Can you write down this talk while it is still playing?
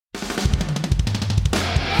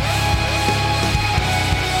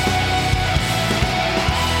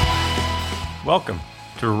Welcome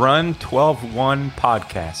to Run 12-1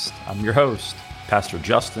 Podcast. I'm your host, Pastor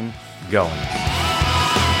Justin Goins.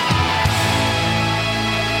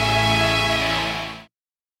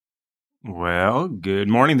 Well, good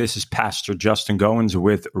morning. This is Pastor Justin Goins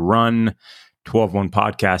with Run 12-1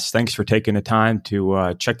 Podcast. Thanks for taking the time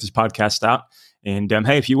to check this podcast out. And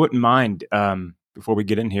hey, if you wouldn't mind, before we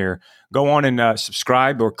get in here, go on and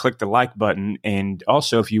subscribe or click the like button. And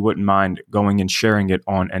also, if you wouldn't mind going and sharing it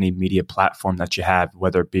on any media platform that you have,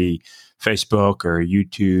 whether it be Facebook or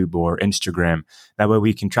YouTube or Instagram. That way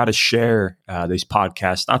we can try to share these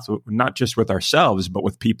podcasts, not just with ourselves, but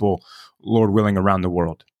with people, Lord willing, around the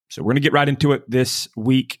world. So we're going to get right into it this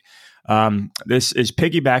week. This is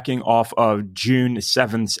piggybacking off of June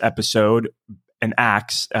 7th's episode in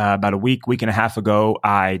Acts. About a week and a half ago,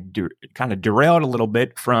 I kind of derailed a little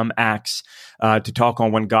bit from Acts to talk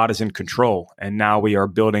on when God is in control. And now we're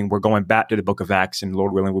going back to the book of Acts, and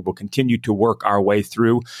Lord willing, we will continue to work our way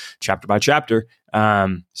through chapter by chapter.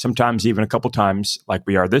 Sometimes even a couple times, like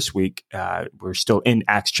we are this week. We're still in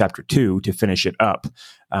Acts chapter 2 to finish it up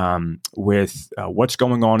with what's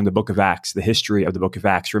going on in the book of Acts, the history of the book of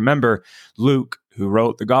Acts. Remember, Luke, who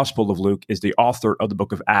wrote the Gospel of Luke, is the author of the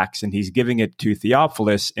book of Acts, and he's giving it to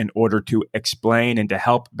Theophilus in order to explain and to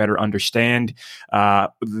help better understand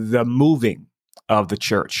the moving of the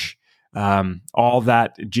church, all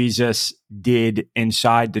that Jesus did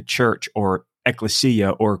inside the church, or ecclesia,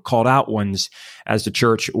 or called out ones, as the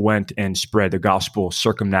church went and spread the gospel,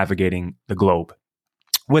 circumnavigating the globe.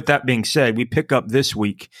 With that being said, we pick up this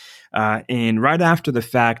week, and right after the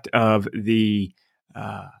fact of the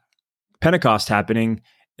Pentecost happening.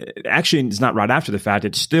 Actually, it's not right after the fact.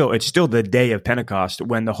 It's still the day of Pentecost,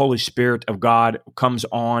 when the Holy Spirit of God comes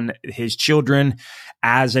on his children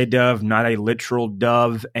as a dove, not a literal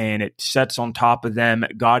dove, and it sets on top of them.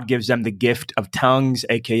 God gives them the gift of tongues,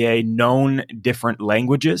 aka known different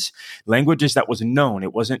languages that was known.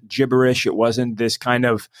 It wasn't gibberish. It wasn't this kind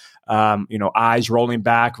of eyes rolling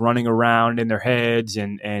back, running around in their heads,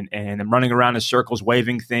 and running around in circles,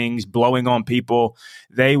 waving things, blowing on people.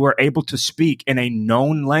 They were able to speak in a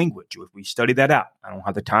known language. We studied that out. I don't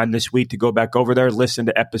have the time this week to go back over there. Listen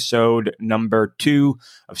to episode number 2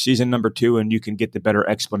 of season number 2, and you can get the better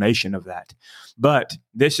explanation of that. But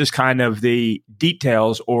this is kind of the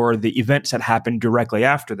details or the events that happened directly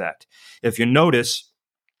after that. If you notice,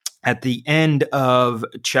 at the end of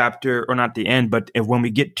chapter, or not the end, but when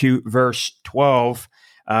we get to verse 12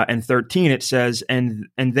 and 13, it says, and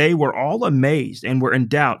they were all amazed and were in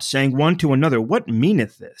doubt, saying one to another, "What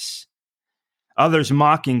meaneth this?" Others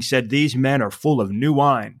mocking said, "These men are full of new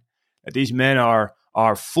wine." That these men are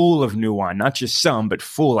full of new wine, not just some, but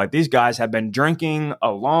full. Like, these guys have been drinking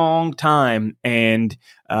a long time, and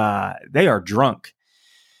they are drunk.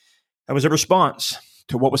 That was a response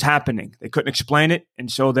to what was happening. They couldn't explain it,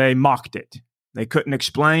 and so they mocked it. They couldn't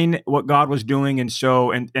explain what God was doing, and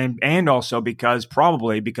so and also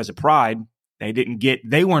probably because of pride,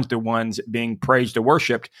 they weren't the ones being praised or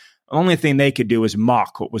worshipped. The only thing they could do is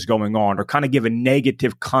mock what was going on, or kind of give a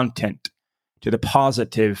negative content to the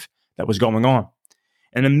positive that was going on.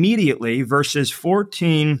 And immediately, verses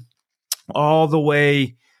 14 all the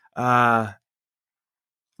way,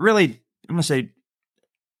 really, I'm going to say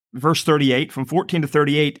verse 38, from 14 to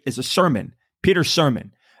 38 is a sermon, Peter's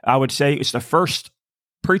sermon. I would say it's the first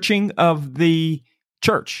preaching of the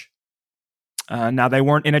church. Now, they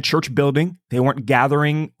weren't in a church building. They weren't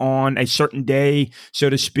gathering on a certain day, so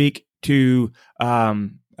to speak, to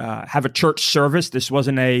have a church service. This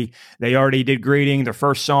wasn't they already did greeting, the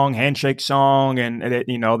first song, handshake song, and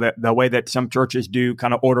the way that some churches do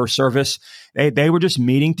kind of order service. They were just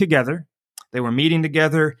meeting together. They were meeting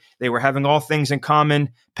together. They were having all things in common,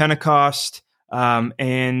 Pentecost,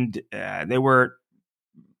 and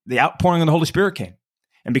the outpouring of the Holy Spirit came.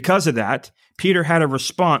 And because of that, Peter had a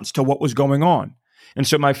response to what was going on. And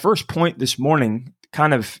so my first point this morning,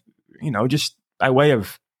 kind of, just by way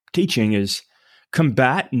of teaching, is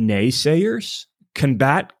combat naysayers,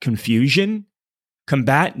 combat confusion,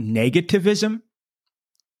 combat negativism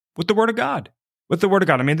with the Word of God. With the Word of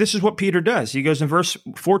God. I mean, this is what Peter does. He goes in verse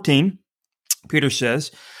 14, Peter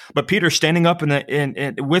says, "But Peter, standing up with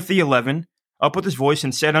the 11, up with his voice,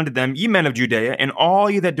 and said unto them, Ye men of Judea, and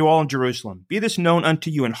all ye that dwell in Jerusalem, be this known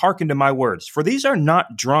unto you, and hearken to my words. For these are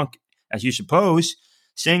not drunk, as you suppose,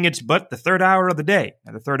 seeing it's but the third hour of the day."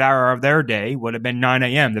 Now, the third hour of their day would have been 9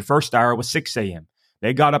 a.m. The first hour was 6 a.m.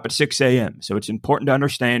 They got up at 6 a.m. So it's important to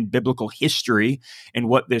understand biblical history and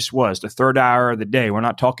what this was. The third hour of the day, we're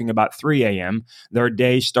not talking about 3 a.m. Their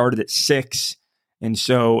day started at 6. And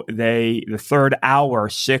so the third hour,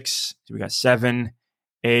 6, so we got 7,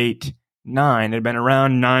 8, 9. It had been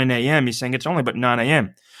around 9 a.m. He's saying it's only but 9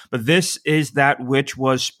 a.m. But this is that which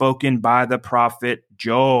was spoken by the prophet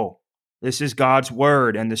Joel. This is God's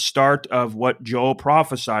word and the start of what Joel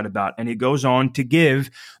prophesied about. And he goes on to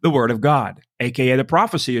give the word of God, aka the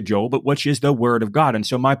prophecy of Joel, but which is the word of God. And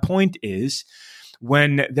so my point is,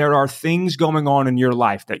 when there are things going on in your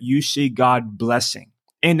life that you see God blessing,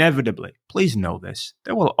 inevitably, please know this,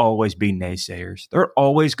 there will always be naysayers. There are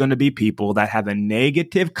always going to be people that have a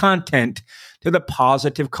negative content to the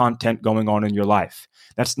positive content going on in your life.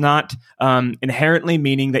 That's not inherently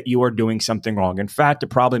meaning that you are doing something wrong. In fact,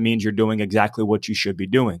 it probably means you're doing exactly what you should be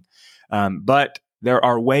doing. But there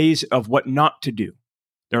are ways of what not to do.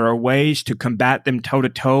 There are ways to combat them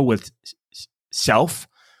toe-to-toe with self,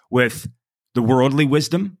 with the worldly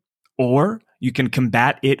wisdom, or you can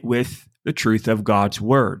combat it with the truth of God's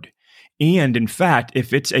word. And in fact,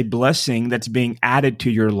 if it's a blessing that's being added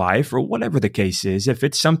to your life, or whatever the case is, if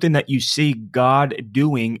it's something that you see God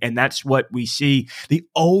doing, and that's what we see, the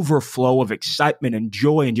overflow of excitement and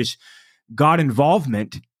joy and just God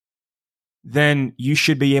involvement, then you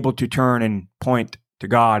should be able to turn and point to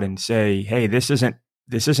God and say, hey, this isn't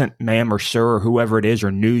ma'am or sir or whoever it is,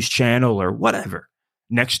 or news channel or whatever,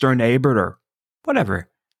 next door neighbor or whatever.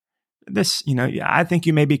 This, I think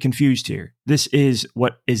you may be confused here. This is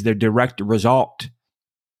what is the direct result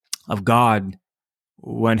of God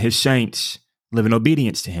when his saints live in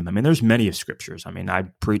obedience to him. I mean, there's many of scriptures. I mean, I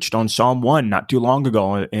preached on Psalm 1 not too long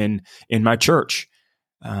ago in my church.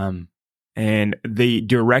 And the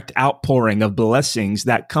direct outpouring of blessings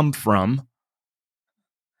that come from,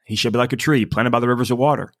 he shall be like a tree planted by the rivers of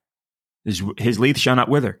water. His leaf shall not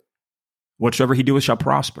wither. Whatsoever he doeth shall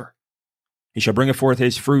prosper. He shall bring forth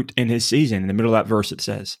his fruit in his season. In the middle of that verse, it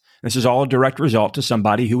says, this is all a direct result to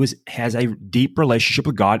somebody who has a deep relationship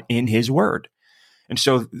with God in his word. And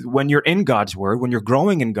so when you're in God's word, when you're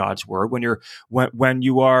growing in God's word, when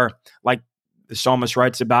you are, like the psalmist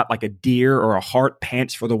writes about, like a deer or a hart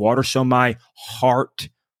pants for the water, so my heart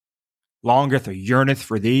longeth or yearneth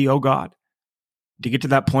for thee, O God. To get to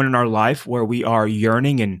that point in our life where we are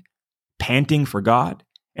yearning and panting for God,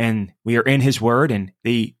 and we are in his word, and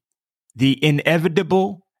the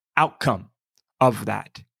inevitable outcome of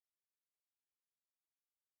that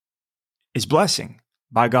is blessing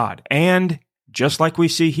by God. And just like we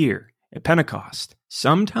see here at Pentecost,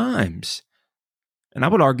 sometimes, and I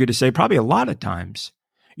would argue to say probably a lot of times,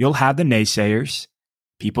 you'll have the naysayers,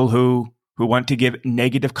 people who want to give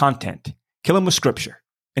negative content, kill them with scripture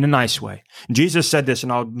in a nice way. Jesus said this,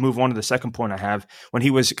 and I'll move on to the second point I have, when he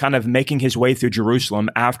was kind of making his way through Jerusalem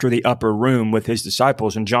after the upper room with his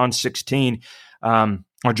disciples in John 16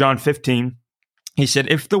 or John 15, he said,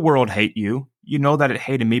 if the world hate you, you know that it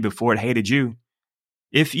hated me before it hated you.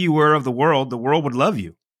 If you were of the world would love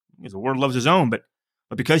you, because the world loves his own, but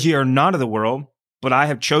because ye are not of the world, but I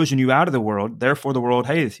have chosen you out of the world, therefore the world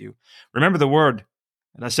hateth you. Remember the word,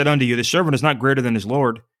 and I said unto you, the servant is not greater than his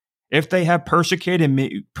Lord. If they have persecuted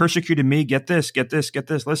me, get this,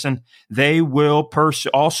 listen, they will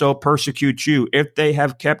also persecute you. If they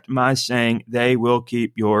have kept my saying, they will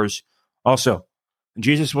keep yours also. And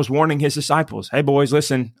Jesus was warning his disciples, hey boys,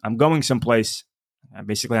 listen, I'm going someplace.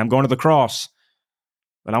 Basically, I'm going to the cross.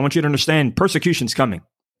 But I want you to understand, persecution's coming.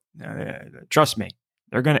 Trust me.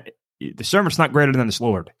 The servant's not greater than his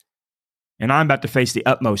Lord. And I'm about to face the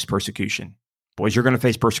utmost persecution. Boys, you're going to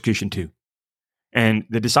face persecution too. And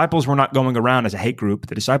the disciples were not going around as a hate group.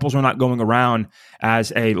 The disciples were not going around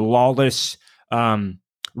as a lawless,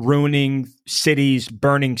 ruining cities,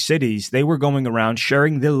 burning cities. They were going around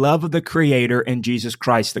sharing the love of the Creator in Jesus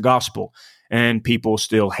Christ, the gospel. And people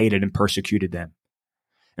still hated and persecuted them.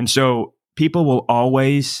 And so you'll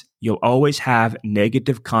always have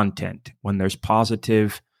negative content when there's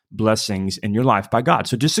positive blessings in your life by God.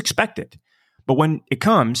 So just expect it. But when it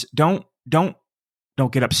comes, don't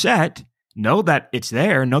get upset. Know that it's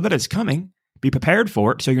there. Know that it's coming. Be prepared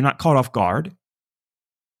for it so you're not caught off guard.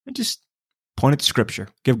 And just point at Scripture.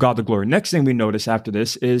 Give God the glory. Next thing we notice after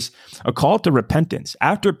this is a call to repentance.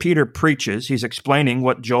 After Peter preaches, he's explaining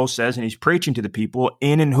what Joel says, and he's preaching to the people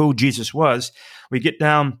in and who Jesus was. We get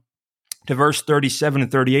down to verse 37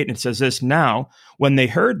 and 38, and it says this, now, when they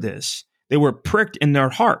heard this, they were pricked in their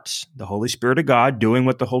hearts. The Holy Spirit of God doing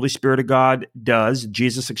what the Holy Spirit of God does.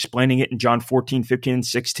 Jesus explaining it in John 14, 15, and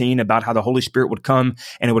 16 about how the Holy Spirit would come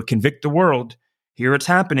and it would convict the world. Here it's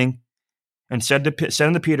happening. And said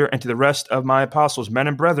unto Peter and to the rest of my apostles, men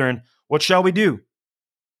and brethren, what shall we do?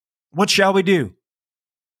 What shall we do?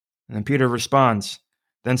 And then Peter responds,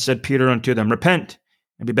 then said Peter unto them, repent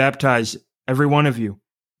and be baptized, every one of you,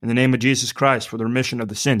 in the name of Jesus Christ for the remission of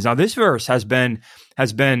the sins. Now, this verse has been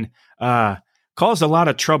caused a lot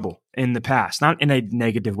of trouble in the past, not in a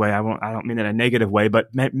negative way. I don't mean in a negative way, but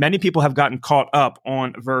many people have gotten caught up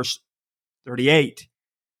on verse 38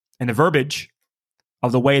 and the verbiage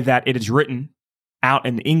of the way that it is written out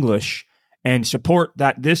in English and support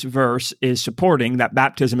that this verse is supporting that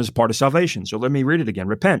baptism is part of salvation. So let me read it again.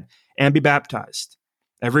 Repent and be baptized,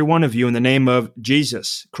 every one of you, in the name of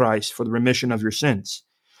Jesus Christ for the remission of your sins.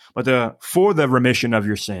 But for the remission of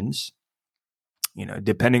your sins,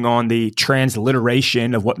 depending on the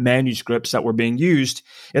transliteration of what manuscripts that were being used,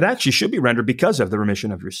 it actually should be rendered because of the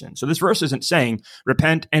remission of your sins. So this verse isn't saying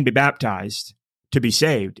repent and be baptized to be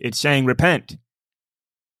saved. It's saying repent,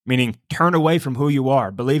 meaning turn away from who you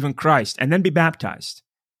are, believe in Christ, and then be baptized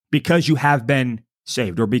because you have been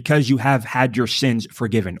saved, or because you have had your sins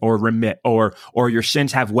forgiven or remit, or your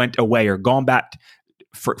sins have went away or gone back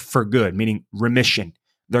for good, meaning remission.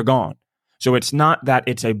 They're gone. So it's not that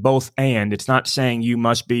it's a both and. It's not saying you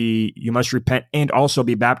must repent and also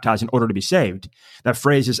be baptized in order to be saved. That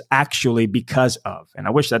phrase is actually because of, and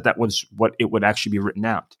I wish that was what it would actually be written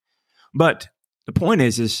out. But the point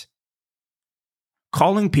is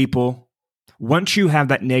calling people, once you have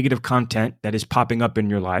that negative content that is popping up in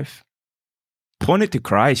your life, point it to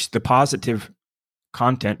Christ, the positive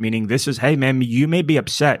content, meaning this is, hey man, you may be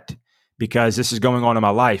upset because this is going on in my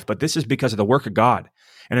life, but this is because of the work of God.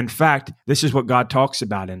 And in fact, this is what God talks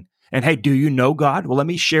about. And hey, do you know God? Well, let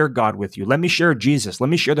me share God with you. Let me share Jesus. Let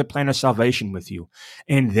me share the plan of salvation with you.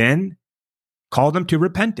 And then call them to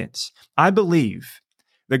repentance. I believe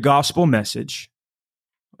the gospel message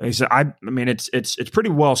is, it's pretty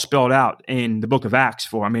well spelled out in the book of Acts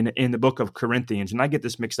in the book of Corinthians. And I get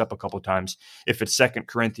this mixed up a couple of times if it's 2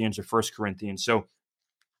 Corinthians or 1 Corinthians. So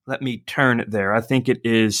let me turn there. I think it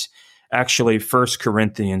is actually 1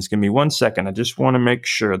 Corinthians. Give me 1 second. I just want to make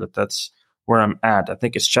sure that that's where I'm at. I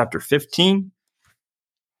think it's chapter 15.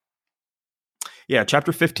 Yeah,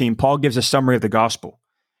 chapter 15, Paul gives a summary of the gospel.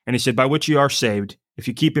 And he said, by which you are saved, if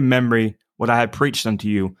you keep in memory what I have preached unto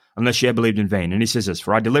you, unless ye have believed in vain. And he says this,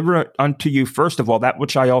 for I deliver unto you first of all that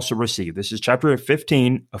which I also received. This is chapter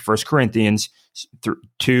 15 of 1 Corinthians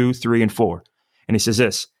 2, 3, and 4. And he says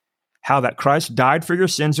this, how that Christ died for your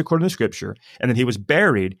sins according to Scripture, and that he was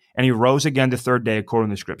buried, and he rose again the third day according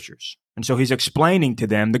to the Scriptures. And so he's explaining to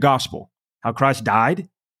them the gospel, how Christ died,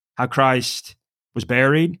 how Christ was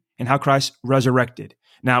buried, and how Christ resurrected.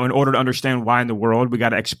 Now, in order to understand why in the world, we got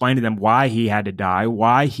to explain to them why he had to die,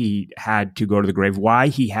 why he had to go to the grave, why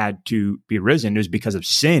he had to be risen. It was because of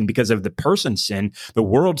sin, because of the person's sin, the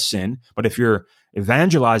world's sin. But if you're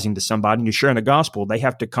evangelizing to somebody and you're sharing the gospel, they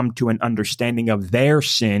have to come to an understanding of their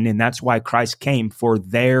sin, and that's why Christ came, for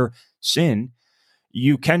their sin.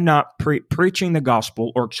 You cannot preaching the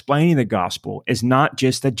gospel or explaining the gospel is not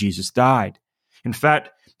just that Jesus died. In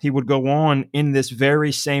fact, he would go on in this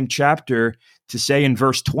very same chapter to say in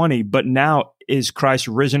verse 20, but now is Christ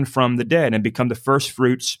risen from the dead and become the first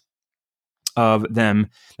fruits of them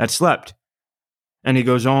that slept. And he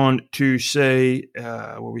goes on to say,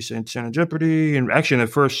 what we say in Sin and Jeopardy, and actually in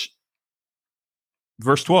the first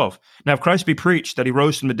verse 12. Now, if Christ be preached that he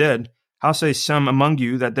rose from the dead, how say some among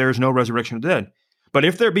you that there is no resurrection of the dead? But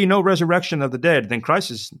if there be no resurrection of the dead, then Christ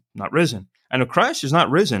is not risen. And if Christ is not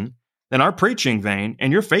risen, then our preaching vain,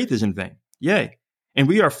 and your faith is in vain. Yea, and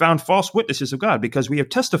we are found false witnesses of God, because we have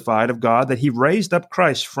testified of God that he raised up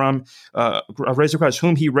Christ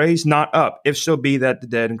whom he raised not up, if so be that the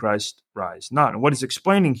dead in Christ rise not. And what is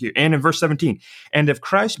explaining here, and in verse 17, and if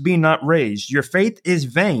Christ be not raised, your faith is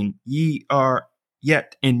vain, ye are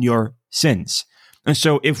yet in your sins. And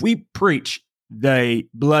so if we preach the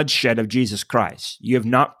bloodshed of Jesus Christ, you have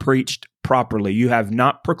not preached properly. You have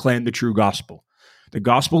not proclaimed the true gospel. The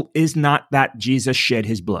gospel is not that Jesus shed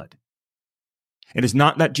his blood. It is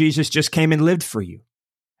not that Jesus just came and lived for you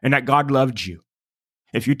and that God loved you.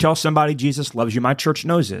 If you tell somebody Jesus loves you, my church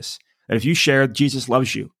knows this, that if you share Jesus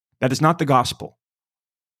loves you, that is not the gospel.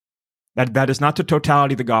 That is not the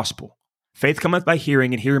totality of the gospel. Faith cometh by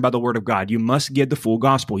hearing, and hearing by the word of God. You must give the full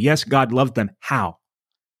gospel. Yes, God loved them. How?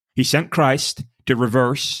 He sent Christ to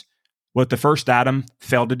reverse what the first Adam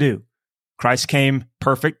failed to do. Christ came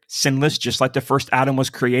perfect, sinless, just like the first Adam was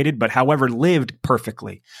created, but however, lived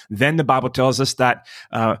perfectly. Then the Bible tells us that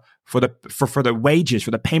for the wages, for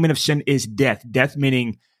the payment of sin is death. Death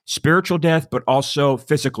meaning spiritual death, but also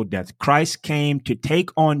physical death. Christ came to take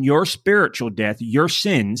on your spiritual death, your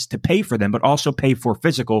sins, to pay for them, but also pay for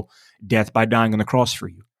physical death by dying on the cross for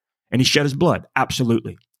you. And he shed his blood,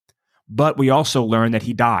 absolutely. But we also learn that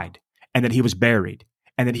he died, and that he was buried,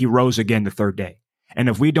 and that he rose again the third day. And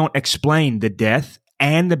if we don't explain the death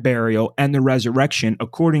and the burial and the resurrection,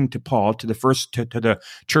 according to Paul, to the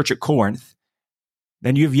church at Corinth,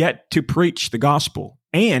 then you've yet to preach the gospel.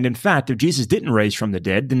 And in fact, if Jesus didn't raise from the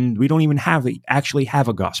dead, then we don't even actually have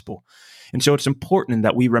a gospel. And so it's important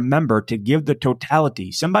that we remember to give the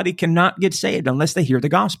totality. Somebody cannot get saved unless they hear the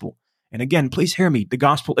gospel. And again, please hear me. The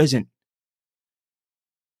gospel isn't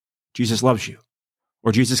Jesus loves you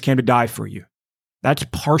or Jesus came to die for you. That's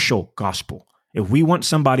partial gospel. If we want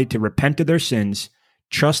somebody to repent of their sins,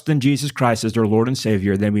 trust in Jesus Christ as their Lord and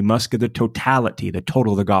Savior, then we must give the totality, the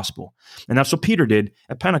total of the gospel. And that's what Peter did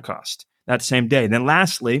at Pentecost that same day. And then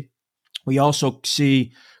lastly, we also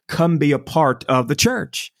see come be a part of the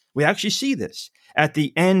church. We actually see this. At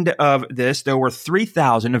the end of this, there were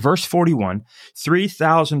 3,000, in verse 41,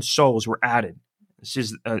 3,000 souls were added. This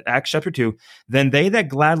is Acts chapter 2. Then they that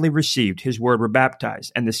gladly received his word were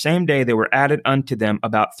baptized. And the same day there were added unto them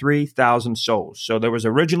about 3,000 souls. So there was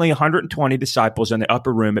originally 120 disciples in the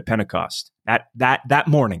upper room at Pentecost that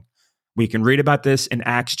morning. We can read about this in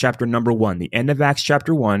Acts chapter number 1. The end of Acts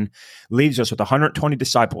chapter 1 leaves us with 120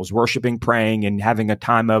 disciples worshiping, praying, and having a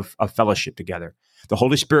time of fellowship together. The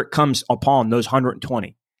Holy Spirit comes upon those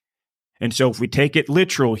 120. And so if we take it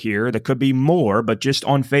literal here, there could be more, but just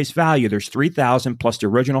on face value, there's 3,000 plus the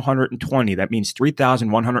original 120. That means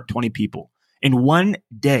 3,120 people. In one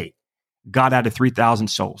day, God added 3,000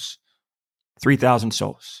 souls. 3,000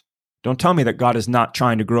 souls. Don't tell me that God is not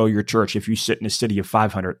trying to grow your church if you sit in a city of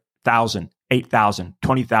 500,000, 8,000,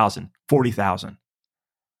 20,000, 40,000.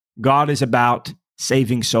 God is about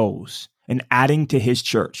saving souls and adding to his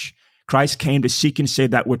church. Christ came to seek and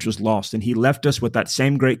save that which was lost, and he left us with that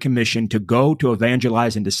same great commission to go to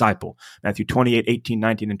evangelize and disciple. Matthew 28, 18,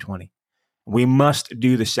 19, and 20. We must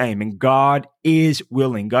do the same, and God is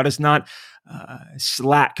willing. God is not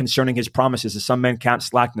slack concerning his promises, as some men count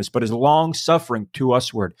slackness, but is long-suffering to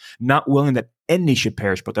usward, not willing that any should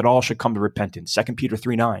perish, but that all should come to repentance. 2 Peter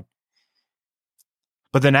 3:9.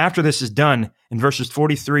 But then after this is done, in verses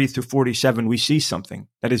 43 through 47, we see something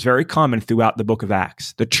that is very common throughout the book of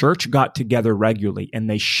Acts. The church got together regularly, and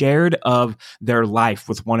they shared of their life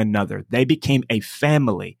with one another. They became a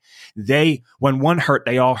family. When one hurt,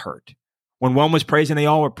 they all hurt. When one was praising, they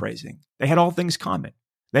all were praising. They had all things common.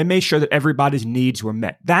 They made sure that everybody's needs were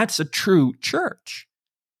met. That's a true church.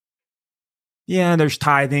 Yeah, there's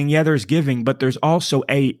tithing. Yeah, there's giving, but there's also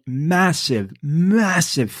a massive,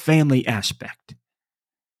 massive family aspect.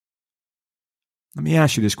 Let me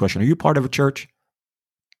ask you this question. Are you part of a church?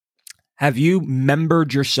 Have you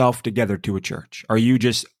membered yourself together to a church? Are you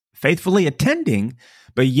just faithfully attending,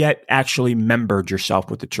 but yet actually membered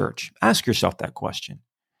yourself with the church? Ask yourself that question.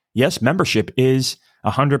 Yes, membership is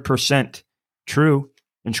 100% true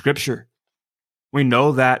in Scripture. We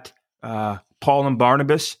know that Paul and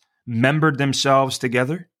Barnabas membered themselves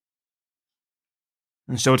together.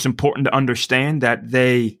 And so it's important to understand that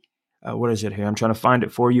they what is it here? I'm trying to find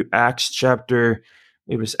it for you. Acts chapter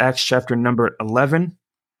number 11,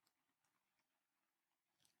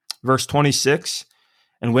 verse 26.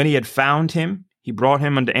 And when he had found him, he brought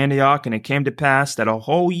him unto Antioch, and it came to pass that a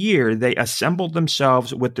whole year they assembled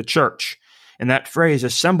themselves with the church. And that phrase,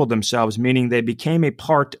 assembled themselves, meaning they became a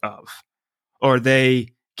part of, or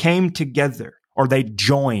they came together, or they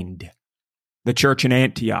joined the church in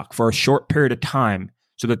Antioch for a short period of time,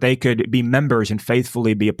 so that they could be members and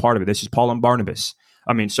faithfully be a part of it. This is Paul and Barnabas.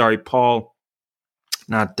 Paul,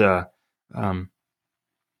 not Paul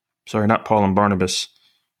and Barnabas.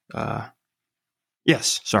 Paul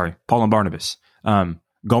and Barnabas.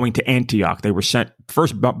 Going to Antioch. They were sent,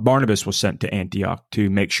 first Barnabas was sent to Antioch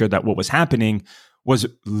to make sure that what was happening was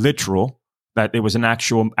literal, that it was an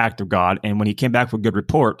actual act of God. And when he came back with a good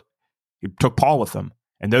report, he took Paul with him.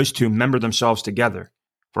 And those two membered themselves together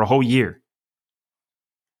for a whole year.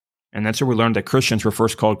 And that's where we learned that Christians were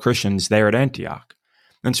first called Christians there at Antioch.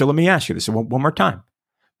 And so let me ask you this one more time.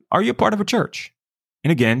 Are you a part of a church?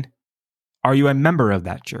 And again, are you a member of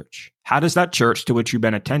that church? How does that church to which you've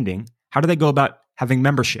been attending, how do they go about having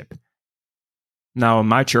membership? Now, in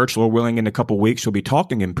my church, Lord willing, in a couple of weeks, we'll be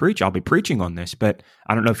talking and preach. I'll be preaching on this, but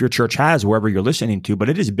I don't know if your church has, wherever you're listening to, but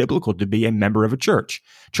it is biblical to be a member of a church.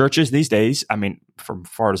 Churches these days, from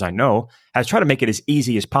far as I know, has tried to make it as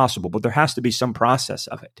easy as possible, but there has to be some process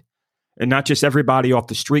of it. And not just everybody off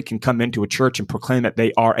the street can come into a church and proclaim that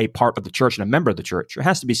they are a part of the church and a member of the church. There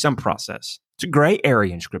has to be some process. It's a gray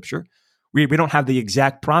area in Scripture. We don't have the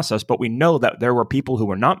exact process, but we know that there were people who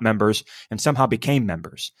were not members and somehow became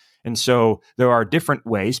members. And so there are different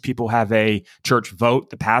ways. People have a church vote.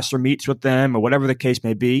 The pastor meets with them or whatever the case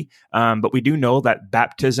may be. But we do know that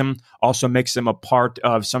baptism also makes them a part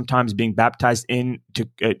of sometimes being baptized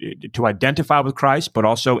to identify with Christ, but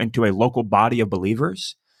also into a local body of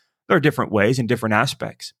believers. There are different ways and different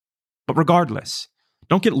aspects. But regardless,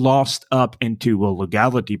 Don't get lost up into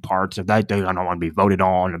legality parts of that. I don't want to be voted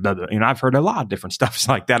on. Blah, blah. I've heard a lot of different stuff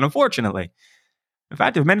like that, unfortunately. In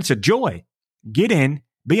fact, man, it's a joy. Get in,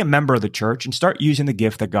 be a member of the church, and start using the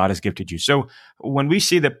gift that God has gifted you. So when we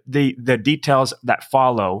see the details that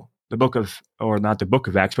follow the book of, or not the book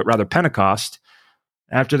of Acts, but rather Pentecost,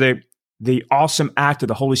 after the awesome act of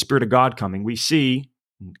the Holy Spirit of God coming, we see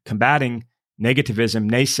combating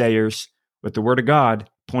negativism, naysayers with the word of God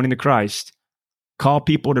pointing to Christ, call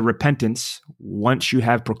people to repentance once you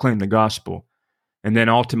have proclaimed the gospel. And then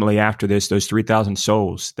ultimately after this, those 3,000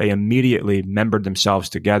 souls, they immediately membered themselves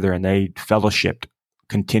together and they fellowshipped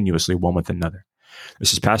continuously one with another.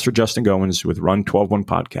 This is Pastor Justin Goins with Run 12-1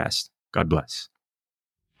 Podcast. God bless.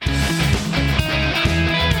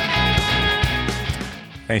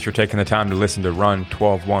 Thanks for taking the time to listen to Run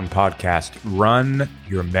 12-1 Podcast. Run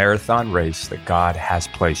your marathon race that God has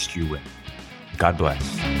placed you in. God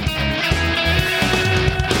bless.